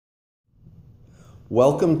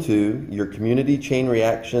Welcome to your community chain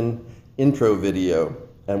reaction intro video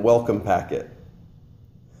and welcome packet.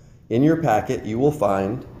 In your packet you will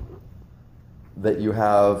find that you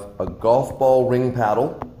have a golf ball ring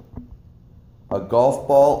paddle, a golf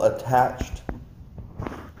ball attached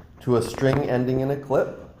to a string ending in a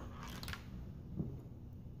clip,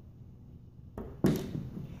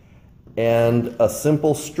 and a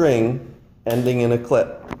simple string ending in a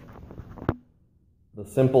clip. The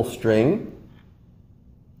simple string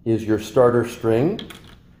is your starter string.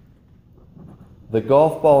 The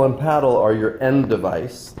golf ball and paddle are your end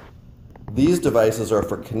device. These devices are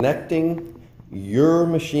for connecting your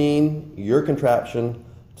machine, your contraption,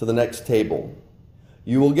 to the next table.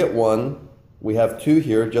 You will get one. We have two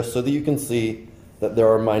here just so that you can see that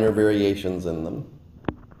there are minor variations in them.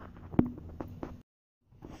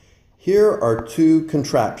 Here are two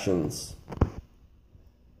contraptions.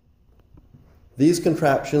 These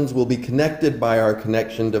contraptions will be connected by our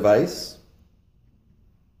connection device.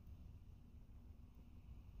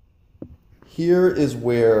 Here is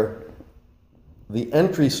where the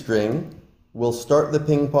entry string will start the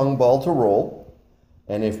ping pong ball to roll,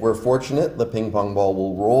 and if we're fortunate, the ping pong ball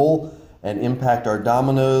will roll and impact our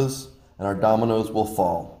dominoes, and our dominoes will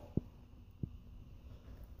fall.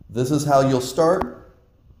 This is how you'll start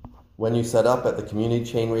when you set up at the community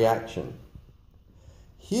chain reaction.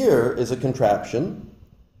 Here is a contraption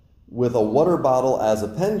with a water bottle as a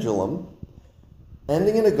pendulum,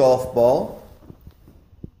 ending in a golf ball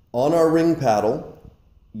on our ring paddle,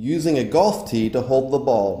 using a golf tee to hold the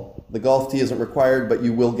ball. The golf tee isn't required, but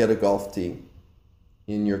you will get a golf tee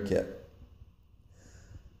in your kit.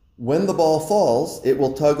 When the ball falls, it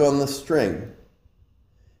will tug on the string.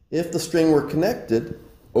 If the string were connected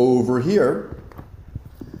over here,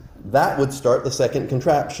 that would start the second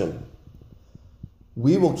contraption.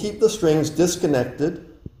 We will keep the strings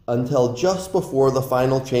disconnected until just before the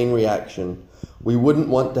final chain reaction. We wouldn't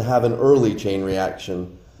want to have an early chain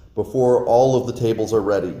reaction before all of the tables are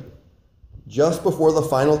ready. Just before the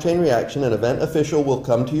final chain reaction, an event official will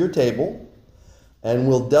come to your table and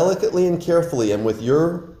will delicately and carefully and with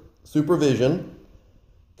your supervision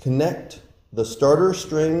connect the starter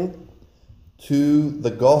string to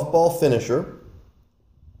the golf ball finisher.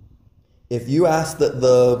 If you ask that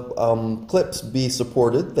the clips be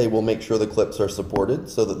supported, they will make sure the clips are supported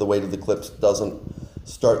so that the weight of the clips doesn't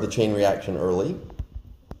start the chain reaction early.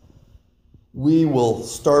 We will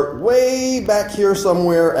start way back here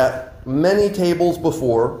somewhere at many tables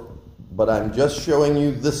before, but I'm just showing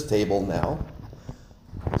you this table now.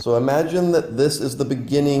 So imagine that this is the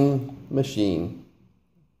beginning machine.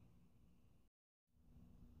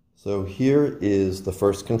 So here is the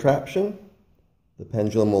first contraption. The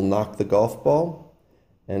pendulum will knock the golf ball,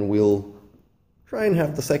 and we'll try and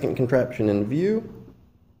have the second contraption in view.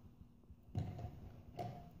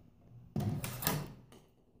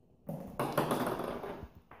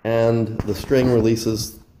 And the string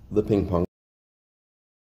releases the ping pong.